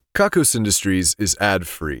Kakos Industries is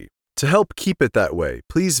ad-free. To help keep it that way,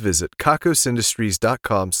 please visit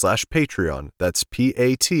kakosindustries.com/Patreon, that's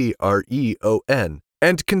Patreon,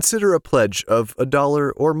 and consider a pledge of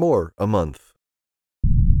 $1 or more a month.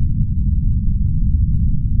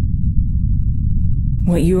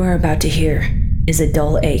 What you are about to hear is a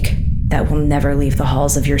dull ache that will never leave the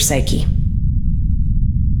halls of your psyche.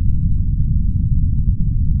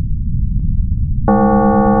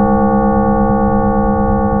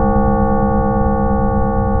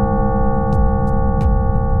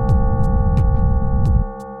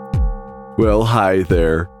 Well, hi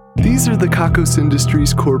there. These are the Kakos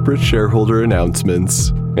Industries corporate shareholder announcements.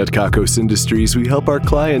 At Kakos Industries, we help our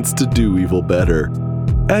clients to do evil better.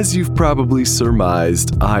 As you've probably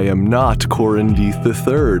surmised, I am not Corindeath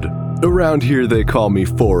III. Around here they call me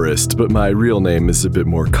Forrest, but my real name is a bit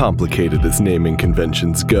more complicated as naming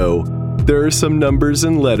conventions go. There are some numbers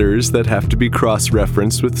and letters that have to be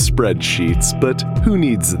cross-referenced with spreadsheets, but who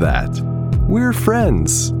needs that? We're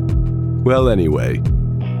friends. Well, anyway,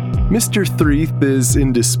 Mr. Threath is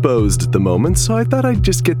indisposed at the moment, so I thought I'd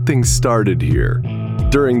just get things started here.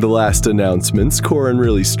 During the last announcements, Corin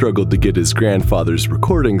really struggled to get his grandfather's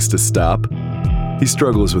recordings to stop. He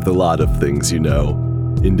struggles with a lot of things, you know.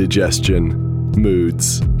 Indigestion,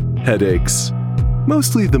 moods, headaches,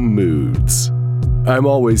 mostly the moods. I'm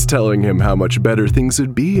always telling him how much better things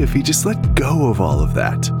would be if he just let go of all of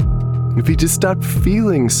that. If he just stopped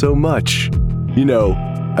feeling so much. You know,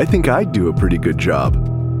 I think I'd do a pretty good job.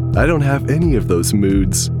 I don't have any of those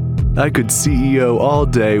moods. I could CEO all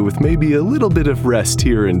day with maybe a little bit of rest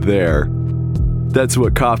here and there. That's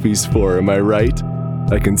what coffee's for, am I right?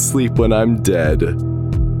 I can sleep when I'm dead.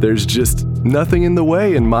 There's just nothing in the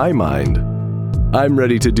way in my mind. I'm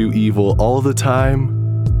ready to do evil all the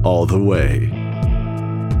time, all the way.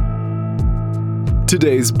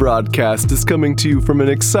 Today's broadcast is coming to you from an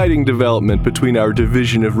exciting development between our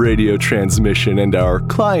division of radio transmission and our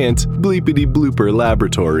client, Bleepity Blooper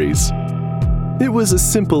Laboratories. It was a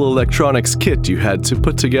simple electronics kit you had to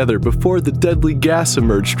put together before the deadly gas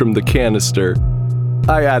emerged from the canister.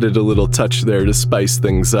 I added a little touch there to spice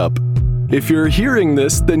things up. If you're hearing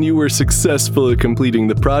this, then you were successful at completing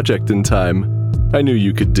the project in time. I knew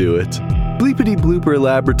you could do it. Bleepity Blooper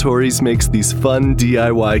Laboratories makes these fun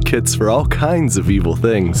DIY kits for all kinds of evil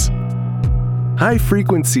things. High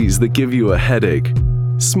frequencies that give you a headache,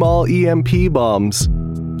 small EMP bombs,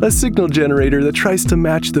 a signal generator that tries to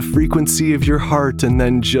match the frequency of your heart and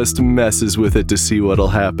then just messes with it to see what'll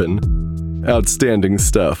happen. Outstanding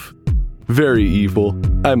stuff. Very evil.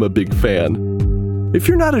 I'm a big fan. If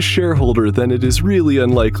you're not a shareholder, then it is really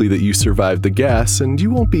unlikely that you survived the gas and you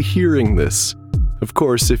won't be hearing this. Of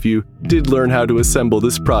course, if you did learn how to assemble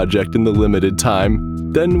this project in the limited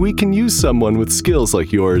time, then we can use someone with skills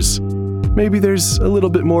like yours. Maybe there's a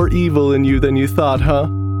little bit more evil in you than you thought, huh?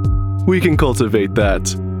 We can cultivate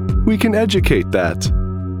that. We can educate that.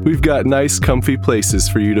 We've got nice, comfy places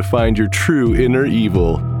for you to find your true inner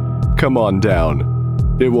evil. Come on down.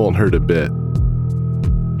 It won't hurt a bit.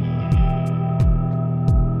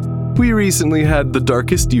 We recently had the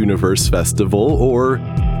Darkest Universe Festival, or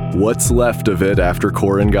what's left of it after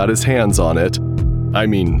Corin got his hands on it. I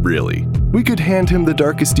mean, really. We could hand him the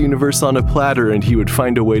Darkest Universe on a platter and he would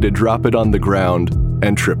find a way to drop it on the ground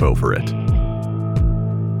and trip over it.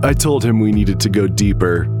 I told him we needed to go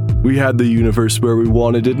deeper. We had the universe where we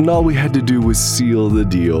wanted it and all we had to do was seal the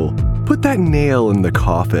deal. Put that nail in the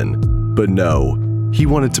coffin. But no, he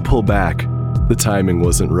wanted to pull back. The timing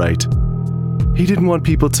wasn't right. He didn't want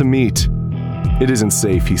people to meet. It isn't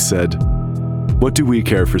safe, he said. What do we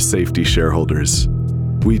care for safety, shareholders?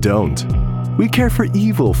 We don't. We care for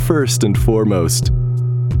evil first and foremost.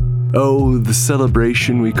 Oh, the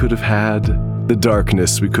celebration we could have had, the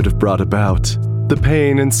darkness we could have brought about, the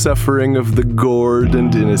pain and suffering of the gored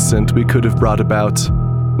and innocent we could have brought about.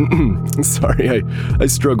 Sorry, I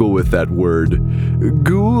struggle with that word.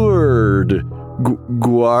 Gourd.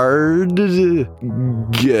 Guard.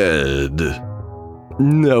 Good.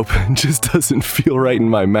 Nope, it just doesn't feel right in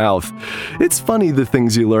my mouth. It's funny the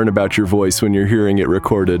things you learn about your voice when you're hearing it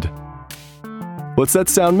recorded. What's that,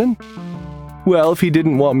 Soundman? Well, if he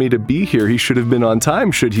didn't want me to be here, he should have been on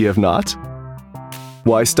time, should he have not?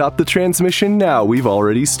 Why stop the transmission now? We've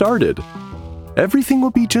already started. Everything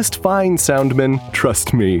will be just fine, Soundman,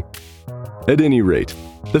 trust me. At any rate,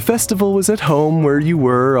 the festival was at home where you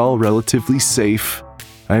were, all relatively safe.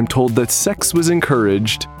 I am told that sex was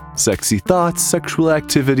encouraged. Sexy thoughts, sexual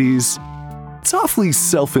activities. It's awfully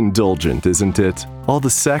self-indulgent, isn't it? All the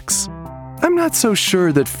sex. I'm not so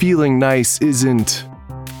sure that feeling nice isn't...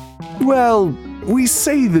 Well, we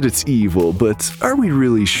say that it's evil, but are we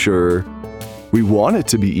really sure? We want it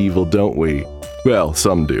to be evil, don't we? Well,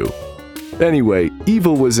 some do. Anyway,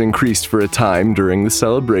 evil was increased for a time during the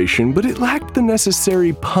celebration, but it lacked the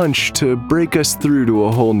necessary punch to break us through to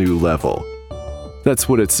a whole new level. That's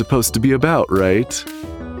what it's supposed to be about, right?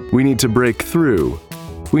 We need to break through.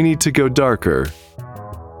 We need to go darker.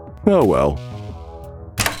 Oh well.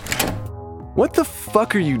 What the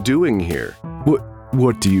fuck are you doing here?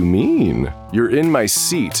 What do you mean? You're in my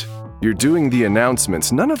seat. You're doing the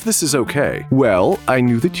announcements. None of this is okay. Well, I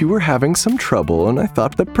knew that you were having some trouble, and I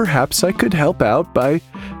thought that perhaps I could help out by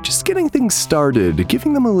just getting things started,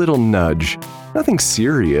 giving them a little nudge. Nothing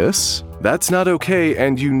serious. That's not okay,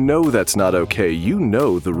 and you know that's not okay. You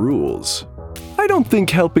know the rules. I don't think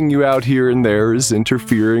helping you out here and there is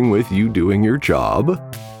interfering with you doing your job.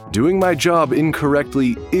 Doing my job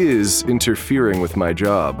incorrectly is interfering with my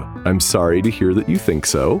job. I'm sorry to hear that you think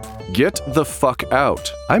so. Get the fuck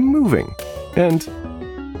out. I'm moving. And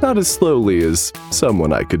not as slowly as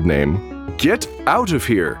someone I could name. Get out of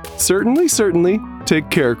here. Certainly, certainly. Take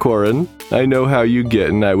care, Corin. I know how you get,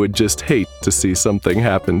 and I would just hate to see something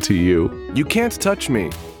happen to you. You can't touch me.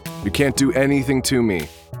 You can't do anything to me.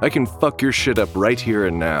 I can fuck your shit up right here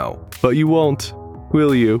and now. But you won't,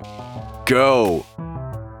 will you? Go.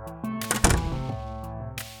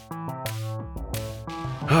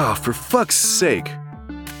 Ah, for fuck's sake.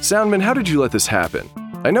 Soundman, how did you let this happen?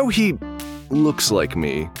 I know he looks like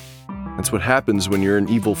me. That's what happens when you're an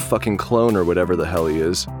evil fucking clone or whatever the hell he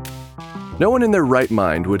is. No one in their right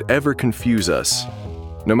mind would ever confuse us,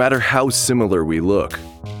 no matter how similar we look.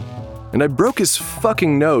 And I broke his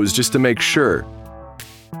fucking nose just to make sure.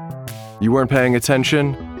 You weren't paying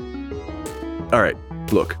attention? Alright,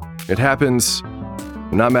 look, it happens.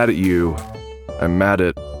 I'm not mad at you. I'm mad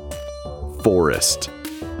at Forrest.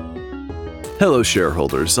 Hello,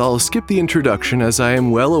 shareholders. I'll skip the introduction as I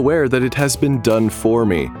am well aware that it has been done for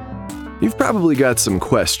me. You've probably got some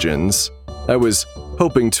questions. I was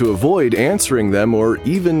hoping to avoid answering them or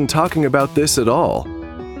even talking about this at all.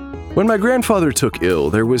 When my grandfather took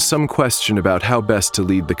ill, there was some question about how best to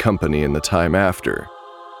lead the company in the time after.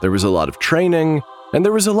 There was a lot of training, and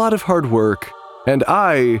there was a lot of hard work, and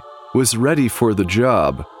I was ready for the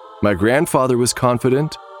job. My grandfather was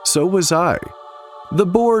confident, so was I. The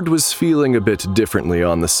board was feeling a bit differently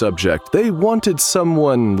on the subject. They wanted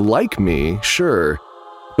someone like me, sure,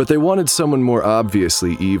 but they wanted someone more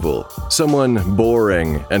obviously evil, someone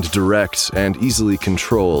boring and direct and easily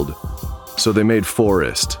controlled. So they made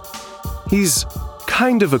Forrest. He's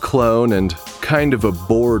kind of a clone and kind of a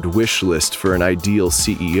board wish list for an ideal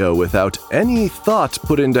CEO without any thought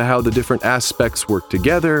put into how the different aspects work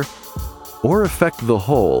together or affect the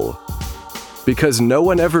whole. Because no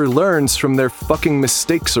one ever learns from their fucking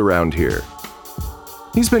mistakes around here.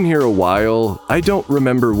 He's been here a while. I don't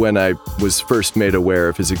remember when I was first made aware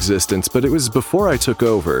of his existence, but it was before I took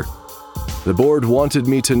over. The board wanted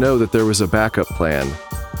me to know that there was a backup plan.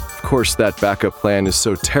 Of course, that backup plan is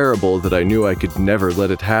so terrible that I knew I could never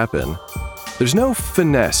let it happen. There's no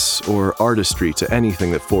finesse or artistry to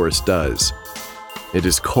anything that Forrest does. It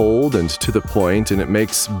is cold and to the point, and it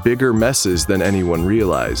makes bigger messes than anyone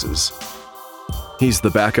realizes. He's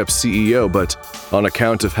the backup CEO, but on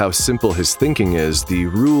account of how simple his thinking is, the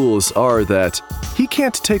rules are that he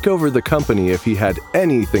can't take over the company if he had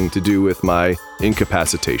anything to do with my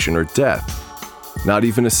incapacitation or death. Not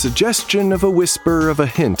even a suggestion of a whisper of a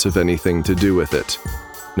hint of anything to do with it.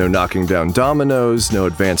 No knocking down dominoes, no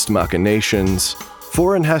advanced machinations.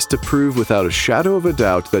 Foreign has to prove without a shadow of a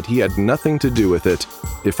doubt that he had nothing to do with it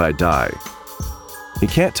if I die. He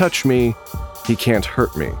can't touch me, he can't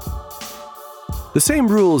hurt me. The same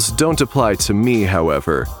rules don't apply to me,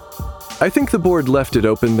 however. I think the board left it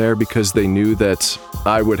open there because they knew that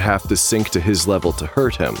I would have to sink to his level to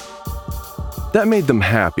hurt him. That made them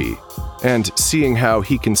happy, and seeing how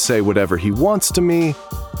he can say whatever he wants to me,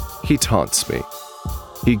 he taunts me.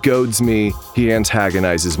 He goads me, he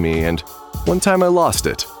antagonizes me, and one time I lost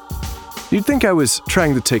it. You'd think I was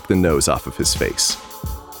trying to take the nose off of his face.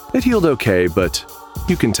 It healed okay, but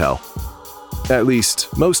you can tell. At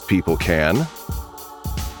least, most people can.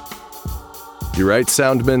 You're right,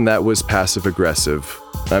 Soundman, that was passive-aggressive.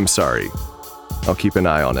 I'm sorry. I'll keep an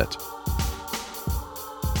eye on it.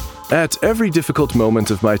 At every difficult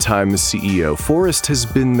moment of my time as CEO, Forrest has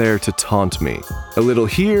been there to taunt me. A little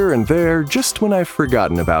here and there, just when I've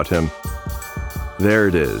forgotten about him. There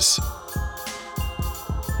it is.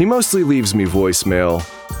 He mostly leaves me voicemail.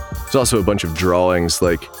 There's also a bunch of drawings,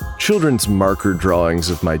 like children's marker drawings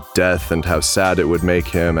of my death and how sad it would make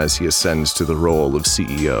him as he ascends to the role of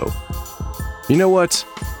CEO. You know what?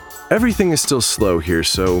 Everything is still slow here,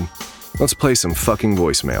 so let's play some fucking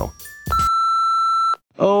voicemail.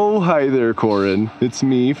 Oh, hi there, Corin. It's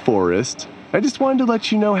me, Forrest. I just wanted to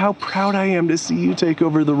let you know how proud I am to see you take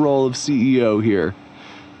over the role of CEO here.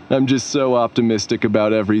 I'm just so optimistic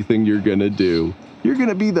about everything you're gonna do. You're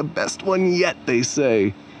gonna be the best one yet, they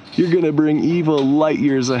say. You're gonna bring evil light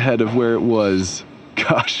years ahead of where it was.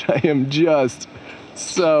 Gosh, I am just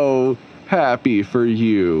so happy for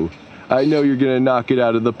you. I know you're gonna knock it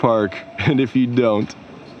out of the park, and if you don't,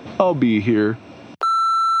 I'll be here.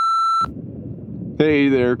 Hey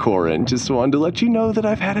there, Corin. Just wanted to let you know that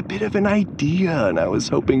I've had a bit of an idea, and I was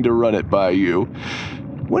hoping to run it by you.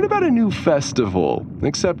 What about a new festival?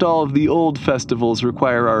 Except all of the old festivals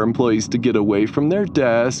require our employees to get away from their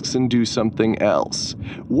desks and do something else.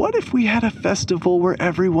 What if we had a festival where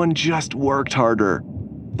everyone just worked harder?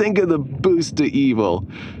 Think of the boost to evil.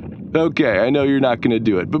 Okay, I know you're not gonna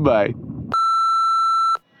do it. Bye-bye.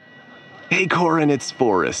 Hey, Corin, it's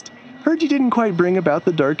Forrest. Heard you didn't quite bring about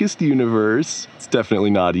the Darkest Universe. It's definitely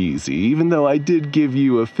not easy, even though I did give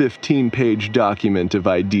you a 15-page document of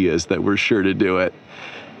ideas that were sure to do it.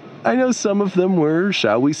 I know some of them were,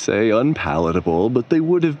 shall we say, unpalatable, but they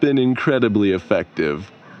would have been incredibly effective.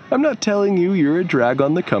 I'm not telling you you're a drag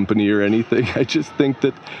on the company or anything. I just think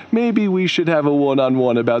that maybe we should have a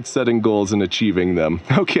one-on-one about setting goals and achieving them.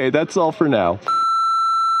 Okay, that's all for now.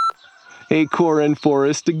 Hey, Corin,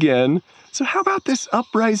 Forrest again. So how about this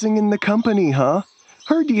uprising in the company, huh?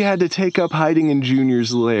 Heard you had to take up hiding in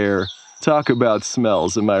Junior's lair. Talk about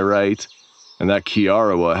smells, am I right? And that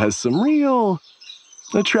Kiarawa has some real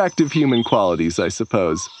attractive human qualities, I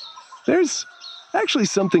suppose. There's actually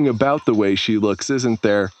something about the way she looks, isn't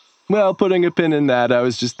there? Well, putting a pin in that, I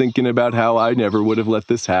was just thinking about how I never would have let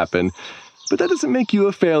this happen. But that doesn't make you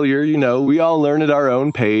a failure, you know. We all learn at our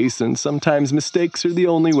own pace, and sometimes mistakes are the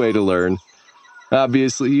only way to learn.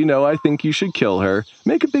 Obviously, you know, I think you should kill her.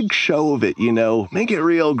 Make a big show of it, you know. Make it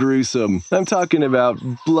real gruesome. I'm talking about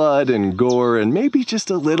blood and gore and maybe just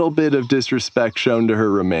a little bit of disrespect shown to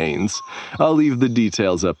her remains. I'll leave the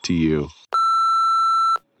details up to you.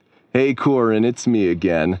 Hey, Corin, it's me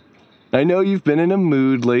again. I know you've been in a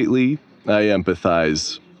mood lately. I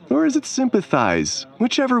empathize. Or is it sympathize?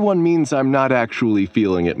 Whichever one means I'm not actually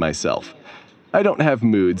feeling it myself. I don't have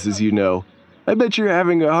moods, as you know. I bet you're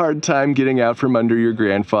having a hard time getting out from under your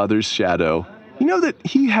grandfather's shadow. You know that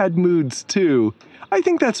he had moods too. I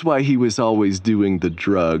think that's why he was always doing the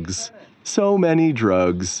drugs. So many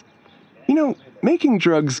drugs. You know, making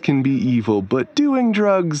drugs can be evil, but doing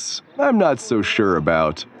drugs, I'm not so sure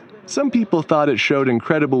about. Some people thought it showed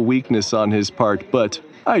incredible weakness on his part, but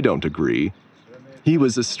I don't agree. He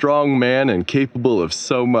was a strong man and capable of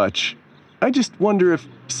so much. I just wonder if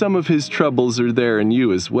some of his troubles are there in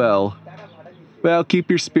you as well. Well, keep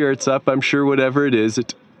your spirits up. I'm sure whatever it is,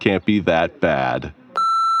 it can't be that bad.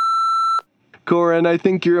 Corin, I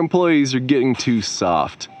think your employees are getting too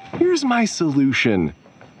soft. Here's my solution.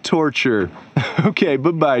 Torture. Okay,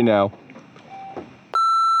 bye-bye now.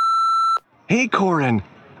 Hey, Corin.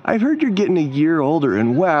 I've heard you're getting a year older,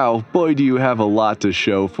 and wow, boy do you have a lot to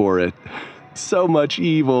show for it. So much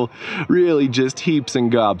evil. Really just heaps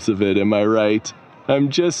and gobs of it, am I right? I'm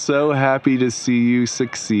just so happy to see you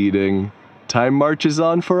succeeding. Time marches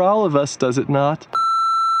on for all of us, does it not?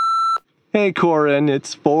 Hey, Corin,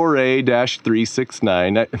 it's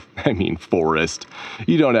 4A-369. I mean, Forrest.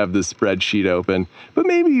 You don't have the spreadsheet open, but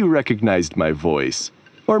maybe you recognized my voice.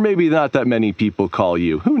 Or maybe not that many people call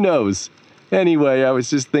you. Who knows? Anyway, I was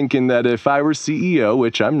just thinking that if I were CEO,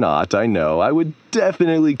 which I'm not, I know, I would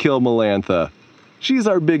definitely kill Melantha. She's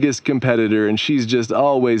our biggest competitor, and she's just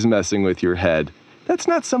always messing with your head. That's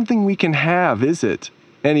not something we can have, is it?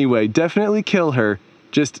 Anyway, definitely kill her.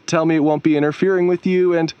 Just tell me it won't be interfering with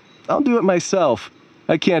you, and I'll do it myself.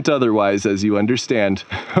 I can't otherwise, as you understand.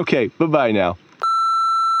 Okay, bye-bye now.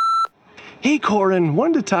 Hey, Corin,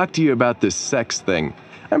 wanted to talk to you about this sex thing.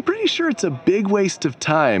 I'm pretty sure it's a big waste of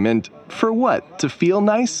time, and for what? To feel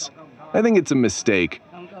nice? I think it's a mistake.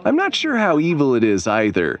 I'm not sure how evil it is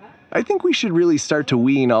either. I think we should really start to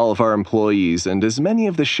wean all of our employees and as many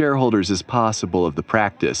of the shareholders as possible of the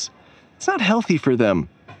practice. It's not healthy for them.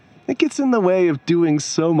 It gets in the way of doing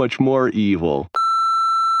so much more evil.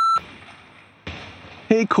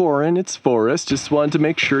 Hey, Corin, it's Forrest. Just wanted to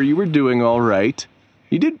make sure you were doing all right.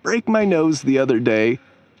 You did break my nose the other day.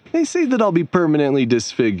 They say that I'll be permanently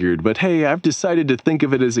disfigured, but hey, I've decided to think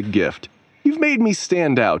of it as a gift. You've made me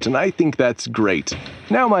stand out, and I think that's great.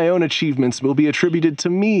 Now my own achievements will be attributed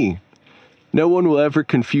to me. No one will ever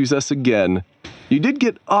confuse us again. You did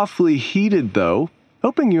get awfully heated, though.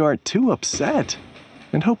 Hoping you aren't too upset.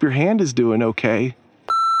 And hope your hand is doing okay.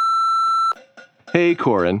 Hey,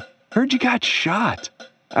 Corin. Heard you got shot.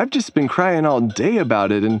 I've just been crying all day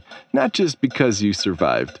about it, and not just because you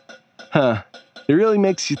survived. It really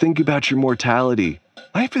makes you think about your mortality.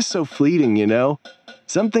 Life is so fleeting, you know?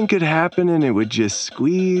 Something could happen and it would just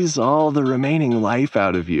squeeze all the remaining life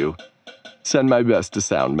out of you. Send my best to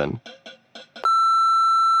Soundman.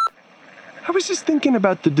 I was just thinking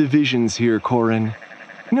about the divisions here, Corin.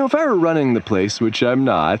 You know, if I were running the place, which I'm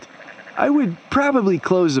not, I would probably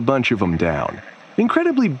close a bunch of them down.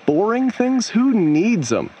 Incredibly boring things? Who needs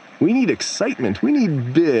them? We need excitement. We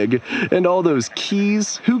need big. And all those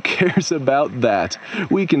keys? Who cares about that?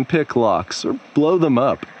 We can pick locks or blow them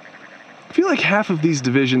up. I feel like half of these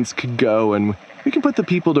divisions could go and we can put the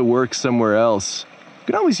people to work somewhere else. We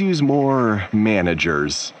can always use more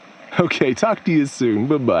managers. Okay, talk to you soon.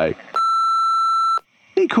 Bye-bye.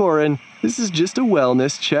 Hey, Corin. This is just a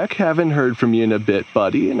wellness check. Haven't heard from you in a bit,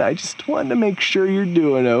 buddy, and I just wanted to make sure you're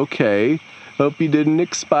doing okay. Hope you didn't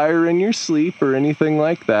expire in your sleep or anything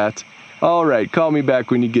like that. All right, call me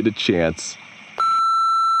back when you get a chance.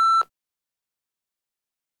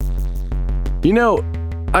 You know,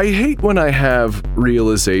 I hate when I have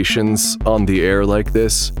realizations on the air like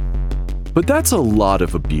this, but that's a lot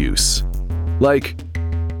of abuse. Like,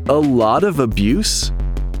 a lot of abuse?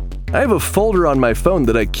 I have a folder on my phone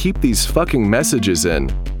that I keep these fucking messages in.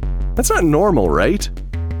 That's not normal, right?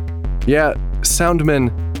 Yeah, Soundman,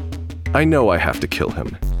 I know I have to kill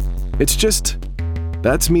him. It's just,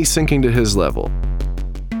 that's me sinking to his level.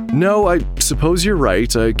 No, I suppose you're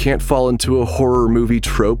right. I can't fall into a horror movie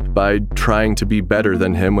trope by trying to be better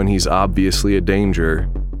than him when he's obviously a danger.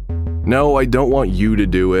 No, I don't want you to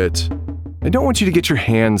do it. I don't want you to get your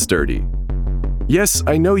hands dirty. Yes,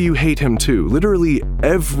 I know you hate him too. Literally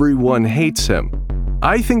everyone hates him.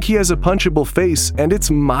 I think he has a punchable face, and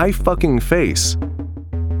it's my fucking face.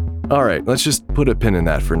 Alright, let's just put a pin in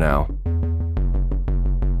that for now.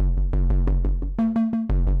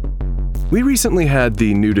 We recently had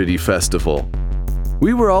the nudity festival.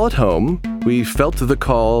 We were all at home, we felt the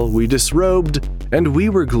call, we disrobed, and we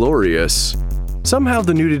were glorious. Somehow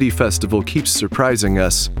the nudity festival keeps surprising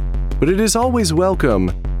us, but it is always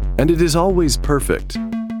welcome, and it is always perfect,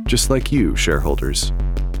 just like you, shareholders.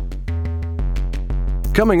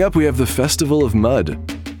 Coming up, we have the Festival of Mud.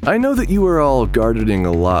 I know that you are all gardening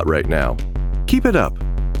a lot right now. Keep it up.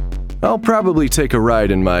 I'll probably take a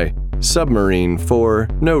ride in my submarine for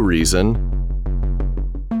no reason.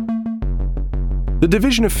 The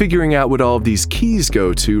division of figuring out what all of these keys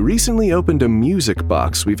go to recently opened a music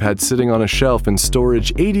box we've had sitting on a shelf in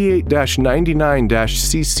storage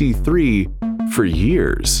 88-99-CC3 for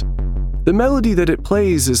years. The melody that it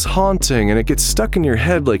plays is haunting and it gets stuck in your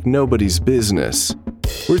head like nobody's business.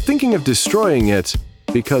 We're thinking of destroying it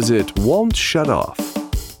because it won't shut off.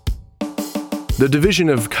 The division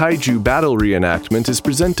of Kaiju Battle Reenactment is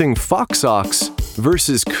presenting Fox Ox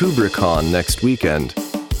vs. Kubrickon next weekend.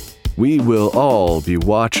 We will all be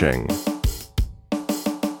watching.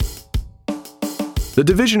 The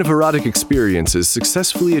Division of Erotic Experiences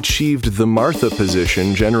successfully achieved the Martha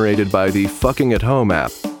position generated by the Fucking at Home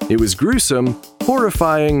app. It was gruesome,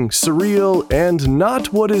 horrifying, surreal, and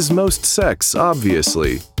not what is most sex,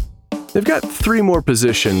 obviously. They've got 3 more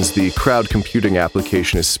positions the crowd computing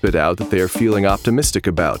application has spit out that they are feeling optimistic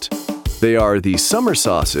about. They are the Summer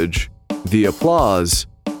Sausage, the Applause,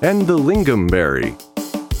 and the Lingonberry.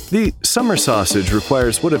 The Summer Sausage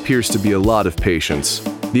requires what appears to be a lot of patience.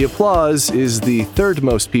 The Applause is the 3rd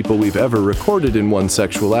most people we've ever recorded in one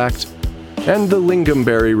sexual act, and the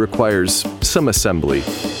Lingonberry requires some assembly.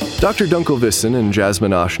 Dr. Dunkelwissen and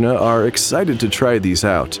Jasmine Ashna are excited to try these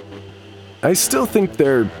out. I still think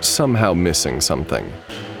they're somehow missing something.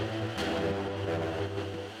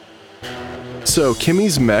 So,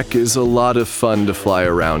 Kimmy's mech is a lot of fun to fly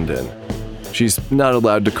around in. She's not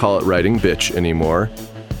allowed to call it riding bitch anymore.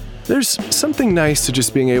 There's something nice to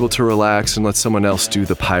just being able to relax and let someone else do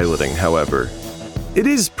the piloting, however. It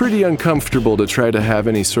is pretty uncomfortable to try to have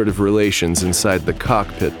any sort of relations inside the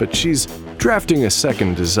cockpit, but she's drafting a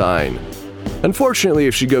second design. Unfortunately,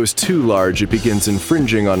 if she goes too large, it begins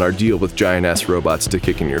infringing on our deal with giant-ass robots to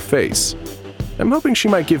kick in your face. I'm hoping she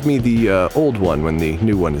might give me the old one when the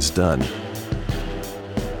new one is done.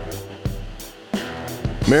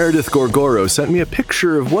 Meredith Gorgoro sent me a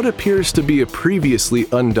picture of what appears to be a previously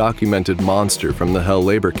undocumented monster from the Hell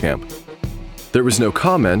Labor Camp. There was no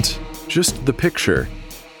comment, just the picture.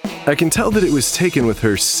 I can tell that it was taken with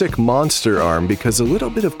her sick monster arm because a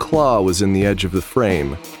little bit of claw was in the edge of the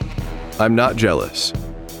frame. I'm not jealous.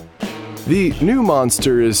 The new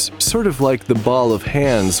monster is sort of like the ball of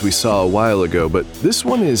hands we saw a while ago, but this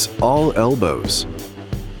one is all elbows.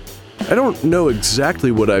 I don't know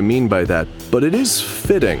exactly what I mean by that, but it is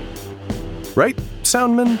fitting. Right,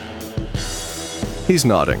 Soundman? He's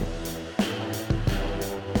nodding.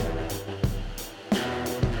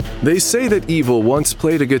 They say that Evil once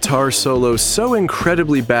played a guitar solo so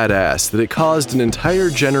incredibly badass that it caused an entire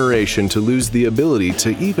generation to lose the ability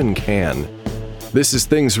to even can. This is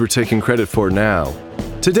things we're taking credit for now.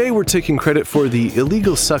 Today we're taking credit for the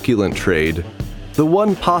illegal succulent trade, the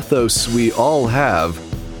one pathos we all have,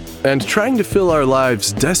 and trying to fill our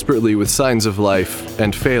lives desperately with signs of life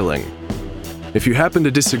and failing. If you happen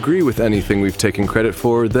to disagree with anything we've taken credit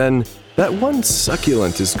for, then that one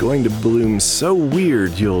succulent is going to bloom so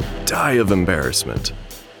weird you'll die of embarrassment.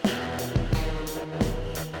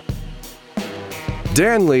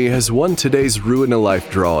 Dan Lee has won today's Ruin a Life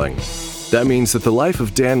drawing. That means that the life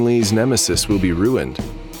of Dan Lee's nemesis will be ruined.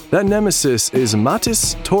 That nemesis is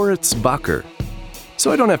Mattis Toritz Bakker. So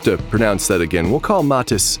I don't have to pronounce that again, we'll call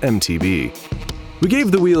Mattis MTB. We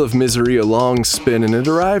gave the Wheel of Misery a long spin and it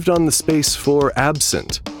arrived on the space for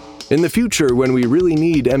Absent. In the future, when we really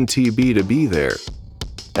need MTB to be there,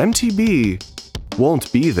 MTB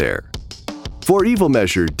won't be there. For Evil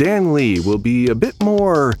Measure, Dan Lee will be a bit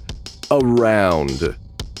more around.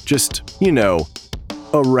 Just,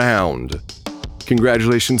 around.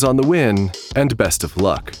 Congratulations on the win, and best of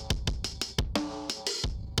luck.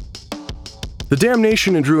 The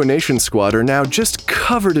Damnation and Ruination Squad are now just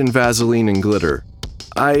covered in Vaseline and glitter.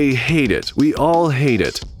 I hate it. We all hate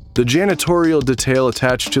it. The janitorial detail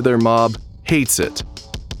attached to their mob hates it.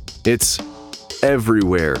 It's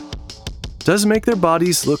everywhere. Does make their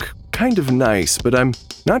bodies look kind of nice, but I'm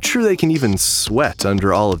not sure they can even sweat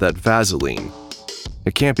under all of that Vaseline.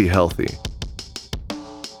 It can't be healthy.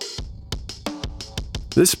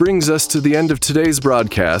 This brings us to the end of today's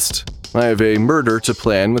broadcast. I have a murder to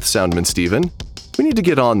plan with Soundman Steven. We need to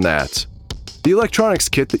get on that. The electronics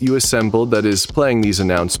kit that you assembled that is playing these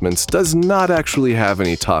announcements does not actually have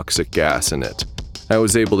any toxic gas in it. I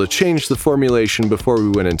was able to change the formulation before we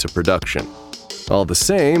went into production. All the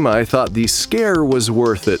same, I thought the scare was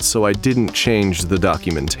worth it, so I didn't change the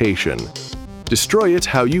documentation. Destroy it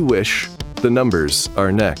how you wish. The numbers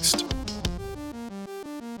are next.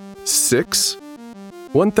 6,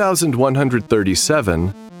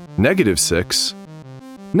 1137, -6,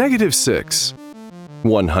 -6,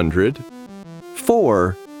 100,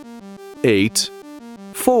 4, 8,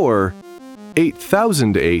 4,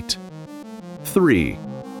 8008, 3.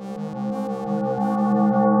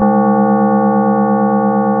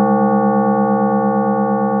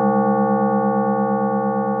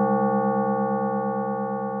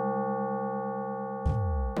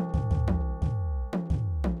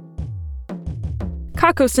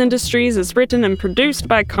 Kakos Industries is written and produced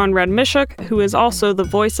by Conrad Mishuk, who is also the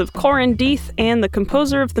voice of Corin Deeth and the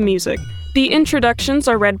composer of the music. The introductions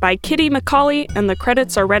are read by Kitty McCauley, and the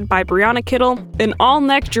credits are read by Brianna Kittle, an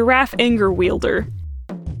all-neck giraffe anger wielder.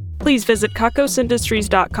 Please visit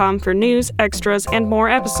kakosindustries.com for news, extras, and more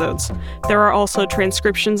episodes. There are also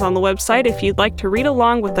transcriptions on the website if you'd like to read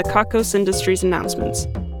along with the Kakos Industries announcements.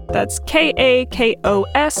 That's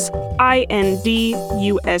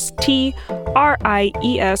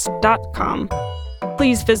KAKOSINDUSTRIES.com.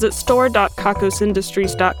 Please visit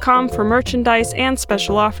store.kakosindustries.com for merchandise and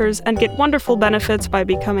special offers, and get wonderful benefits by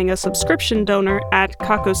becoming a subscription donor at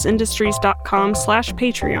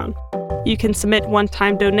kakosindustries.com/Patreon. You can submit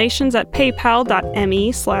one-time donations at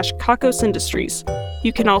paypal.me/kakosindustries.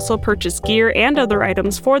 You can also purchase gear and other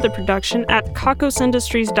items for the production at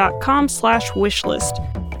kakosindustries.com/wishlist.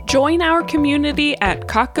 Join our community at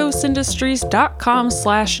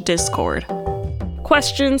kakosindustries.com/discord.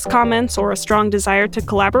 Questions, comments, or a strong desire to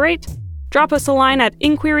collaborate? Drop us a line at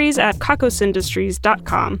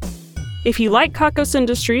inquiries@kakosindustries.com. If you like Kakos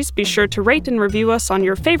Industries, be sure to rate and review us on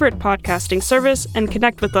your favorite podcasting service, and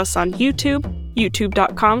connect with us on YouTube,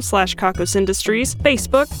 youtube.com/kakosindustries,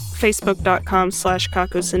 Facebook,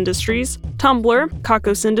 facebook.com/kakosindustries, Tumblr,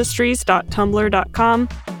 kakosindustries.tumblr.com,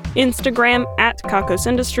 Instagram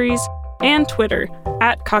 @kakosindustries, and Twitter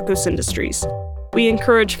 @kakosindustries. We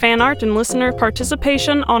encourage fan art and listener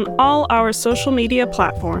participation on all our social media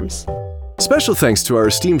platforms. Special thanks to our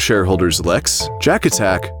esteemed shareholders Lex, Jack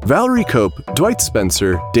Attack, Valerie Cope, Dwight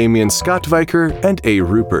Spencer, Damian Scott Viker, and A.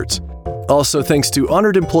 Rupert. Also thanks to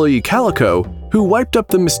honored employee Calico, who wiped up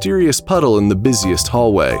the mysterious puddle in the busiest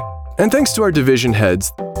hallway. And thanks to our division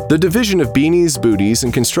heads, the division of beanies, booties,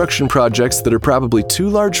 and construction projects that are probably too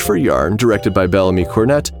large for yarn, directed by Bellamy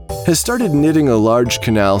Cornett, has started knitting a large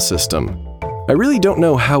canal system. I really don't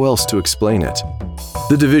know how else to explain it.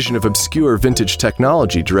 The division of obscure vintage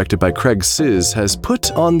technology, directed by Craig Sizz, has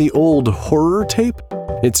put on the old horror tape.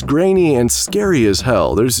 It's grainy and scary as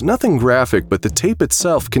hell. There's nothing graphic, but the tape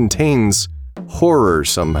itself contains horror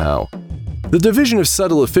somehow. The Division of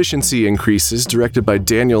Subtle Efficiency Increases, directed by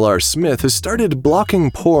Daniel R. Smith, has started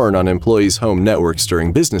blocking porn on employees' home networks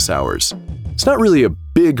during business hours. It's not really a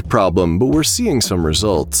big problem, but we're seeing some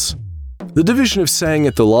results. The Division of Saying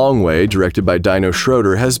It the Long Way, directed by Dino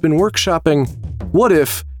Schroeder, has been workshopping what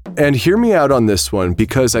if, and hear me out on this one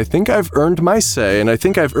because I think I've earned my say and I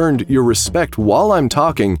think I've earned your respect while I'm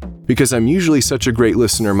talking because I'm usually such a great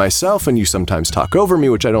listener myself and you sometimes talk over me,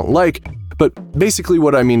 which I don't like, but basically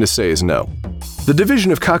what I mean to say is no. The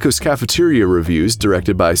Division of Kakos Cafeteria Reviews,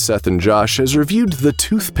 directed by Seth and Josh, has reviewed The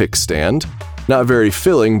Toothpick Stand. Not very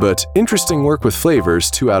filling, but interesting work with flavors,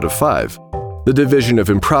 2 out of 5. The Division of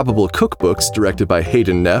Improbable Cookbooks, directed by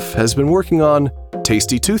Hayden Neff, has been working on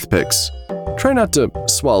Tasty Toothpicks. Try not to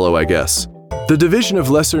swallow, I guess. The Division of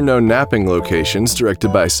Lesser-Known Napping Locations,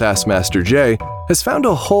 directed by Sassmaster J, has found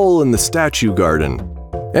a hole in the statue garden.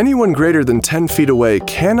 Anyone greater than 10 feet away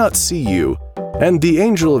cannot see you, and the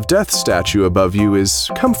Angel of Death statue above you is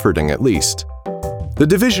comforting at least. The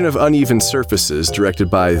Division of Uneven Surfaces, directed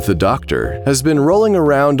by The Doctor, has been rolling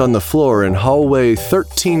around on the floor in hallway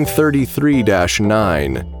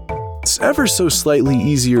 1333-9. It's ever so slightly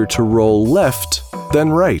easier to roll left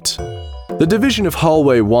than right. The Division of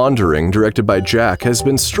Hallway Wandering, directed by Jack, has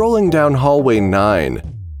been strolling down hallway 9.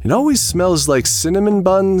 It always smells like cinnamon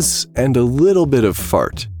buns and a little bit of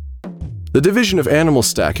fart. The Division of Animal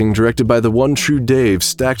Stacking, directed by the one true Dave,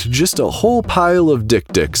 stacked just a whole pile of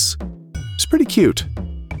dicks. It's pretty cute.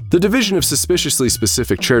 The Division of Suspiciously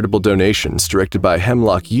Specific Charitable Donations, directed by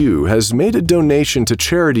Hemlock U, has made a donation to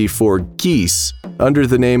charity for geese under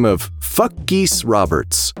the name of Fuck Geese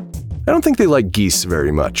Roberts. I don't think they like geese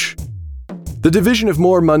very much. The Division of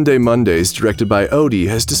More Monday Mondays, directed by Odie,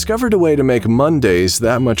 has discovered a way to make Mondays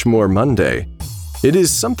that much more Monday. It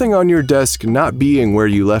is something on your desk not being where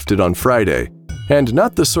you left it on Friday, and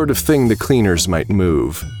not the sort of thing the cleaners might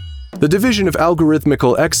move. The Division of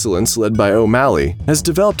Algorithmical Excellence, led by O'Malley, has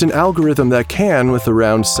developed an algorithm that can, with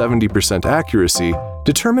around 70% accuracy,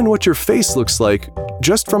 determine what your face looks like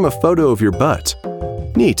just from a photo of your butt.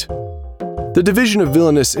 Neat. The Division of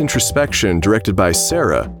Villainous Introspection, directed by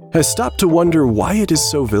Sarah, has stopped to wonder why it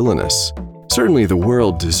is so villainous. Certainly the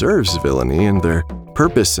world deserves villainy, and their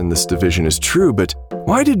purpose in this division is true, but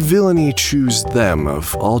why did villainy choose them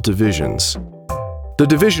of all divisions? The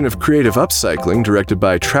Division of Creative Upcycling, directed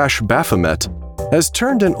by Trash Baphomet, has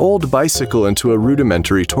turned an old bicycle into a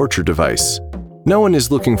rudimentary torture device. No one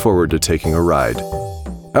is looking forward to taking a ride.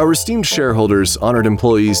 Our esteemed shareholders, honored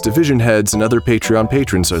employees, division heads, and other Patreon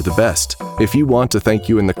patrons are the best. If you want to thank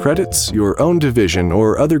you in the credits, your own division,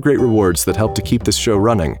 or other great rewards that help to keep this show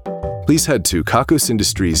running, please head to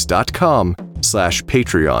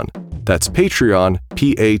kakosindustries.com/Patreon. That's Patreon,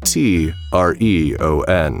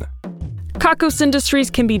 Patreon. Kakos Industries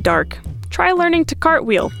can be dark. Try learning to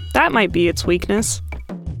cartwheel. That might be its weakness.